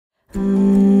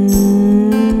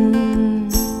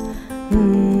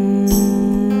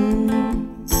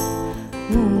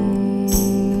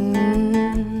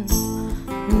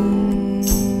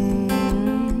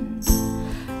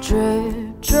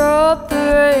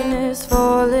is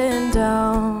falling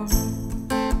down.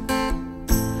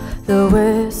 The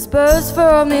whispers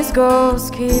from these ghosts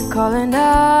keep calling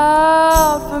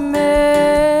out for me.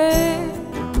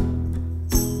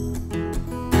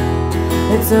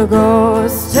 It's a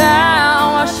ghost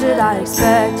town, what should I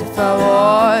expect? If I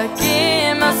walk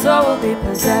in, my soul will be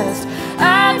possessed.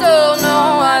 I don't know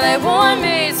why they want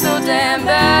me so damn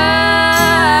bad.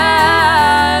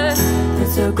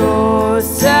 It's a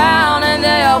ghost town and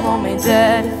they all want me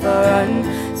dead. If I run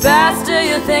faster,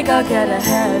 you think I'll get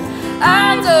ahead.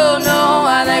 I don't know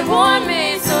why they want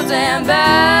me so damn bad.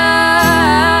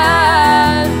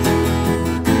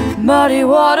 Muddy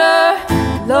water,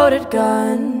 loaded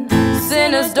gun,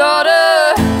 sinner's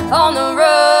daughter on the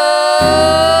run.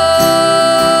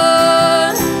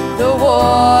 The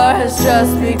war has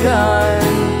just begun.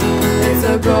 It's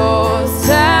a ghost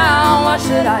town, what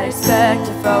should I expect?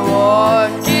 If I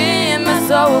walk in, my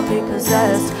soul will be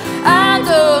possessed. I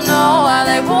don't know why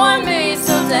they want me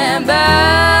so damn bad.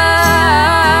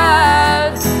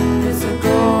 It's a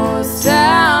ghost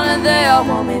town and they all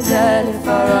want me dead. If I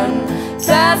run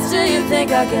faster, you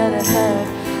think I'll get ahead.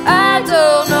 I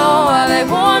don't know why they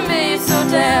want me so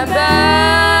damn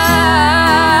bad.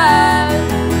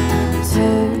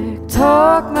 Tick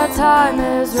tock, my time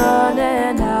is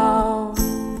running out.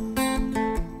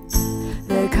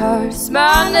 They curse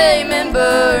my name and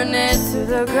burn it to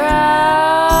the ground.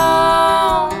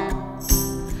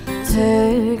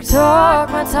 Tick tock,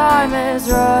 my time is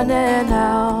running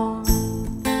out.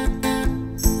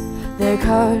 They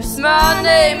curse my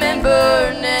name and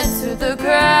burn it to the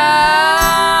ground.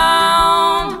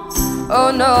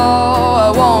 Oh no, I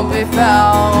won't be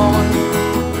found.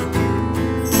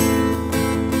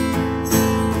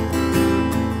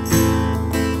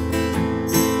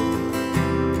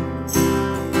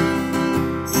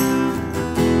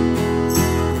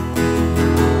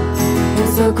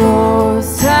 It's a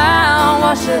ghost town,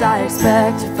 what should I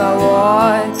expect? If I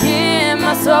walk in,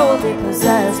 my soul will be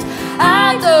possessed.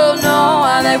 I don't know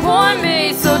why they want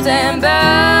me so damn bad.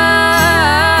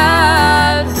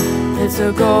 It's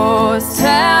a ghost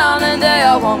town and they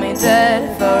all want me dead.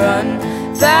 If I run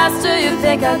faster, you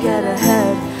think I'll get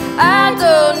ahead. I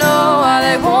don't know why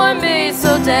they want me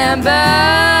so damn bad.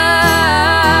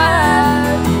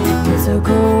 It's a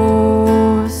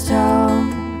ghost town.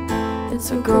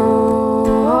 It's a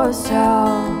ghost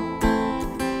town.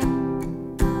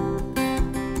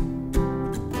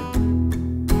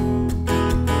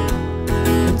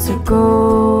 It's a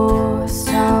ghost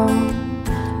town.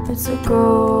 It's a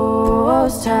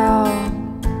ghost town.